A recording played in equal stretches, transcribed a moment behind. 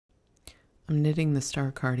I'm knitting the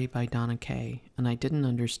Star Cardi by Donna Kay, and I didn't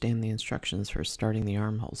understand the instructions for starting the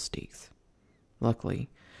Armhole Steeks. Luckily,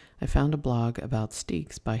 I found a blog about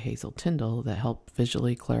Steeks by Hazel Tyndall that helped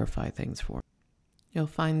visually clarify things for me. You'll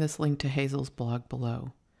find this link to Hazel's blog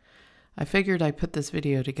below. I figured I'd put this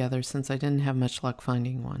video together since I didn't have much luck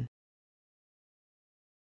finding one.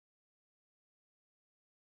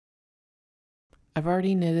 I've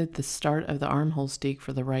already knitted the start of the armhole steek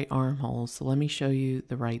for the right armhole, so let me show you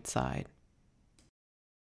the right side.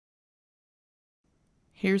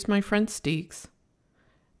 Here's my front steeks,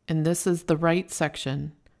 and this is the right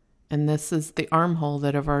section, and this is the armhole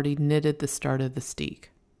that I've already knitted the start of the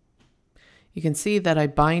steek. You can see that I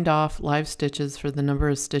bind off live stitches for the number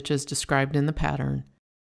of stitches described in the pattern.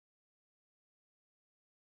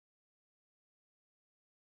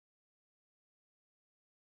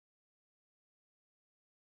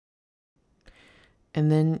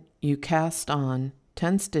 And then you cast on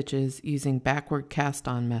 10 stitches using backward cast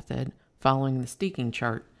on method, following the steeking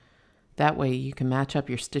chart. That way you can match up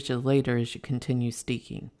your stitches later as you continue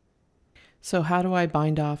steeking. So how do I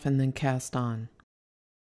bind off and then cast on?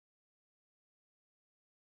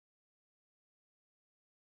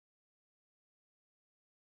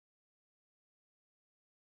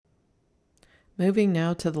 Moving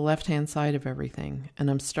now to the left hand side of everything,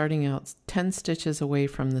 and I'm starting out 10 stitches away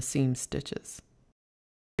from the seam stitches.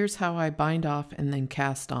 Here's how I bind off and then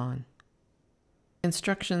cast on.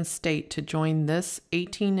 Instructions state to join this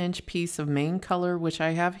 18-inch piece of main color, which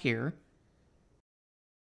I have here,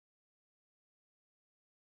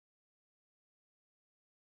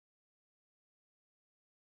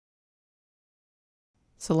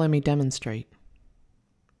 so let me demonstrate.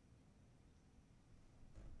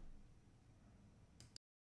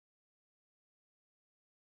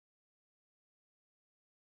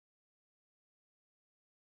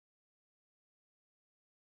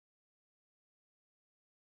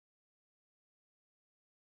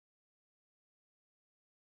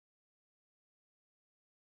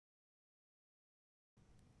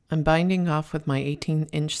 I'm binding off with my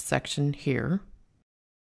 18-inch section here.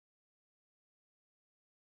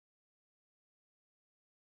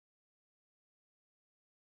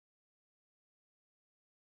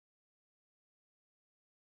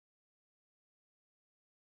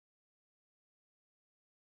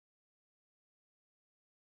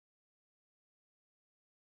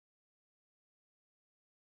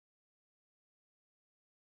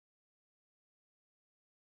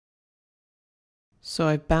 So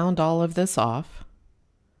I've bound all of this off,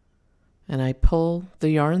 and I pull the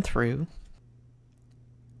yarn through.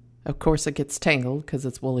 Of course it gets tangled because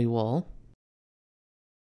it's woolly wool.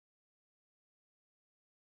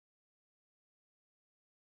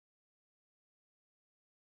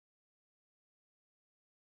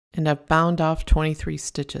 And I've bound off 23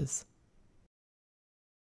 stitches.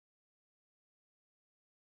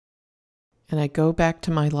 And I go back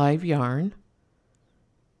to my live yarn.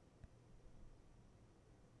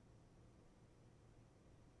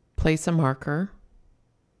 Place a marker,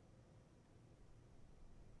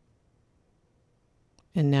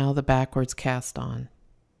 and now the backwards cast on,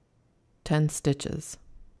 10 stitches,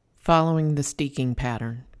 following the steeking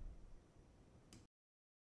pattern.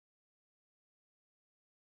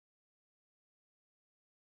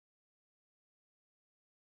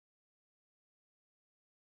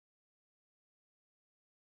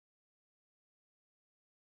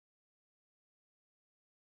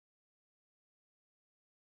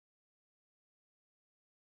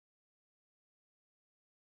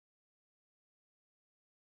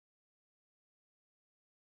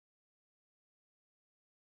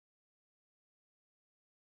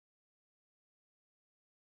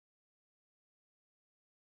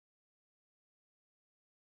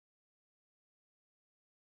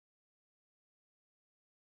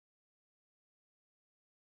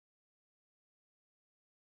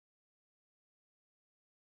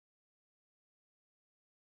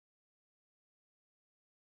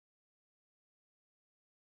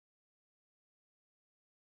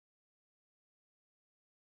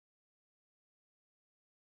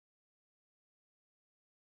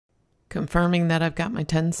 Confirming that I've got my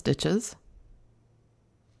 10 stitches.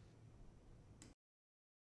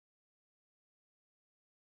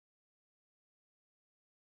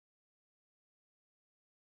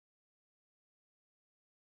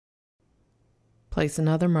 Place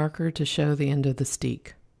another marker to show the end of the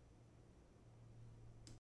steek.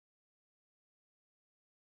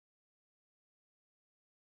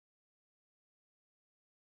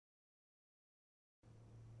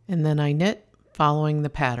 And then I knit following the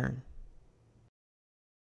pattern.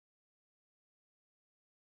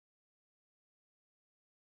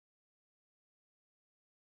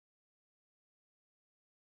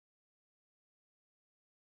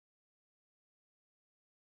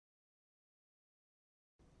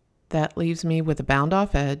 That leaves me with a bound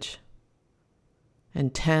off edge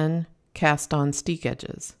and 10 cast on steek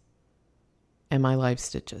edges and my live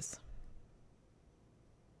stitches.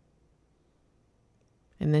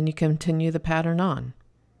 And then you continue the pattern on.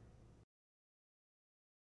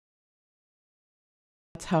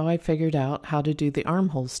 That's how I figured out how to do the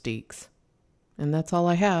armhole steeks. And that's all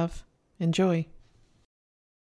I have. Enjoy.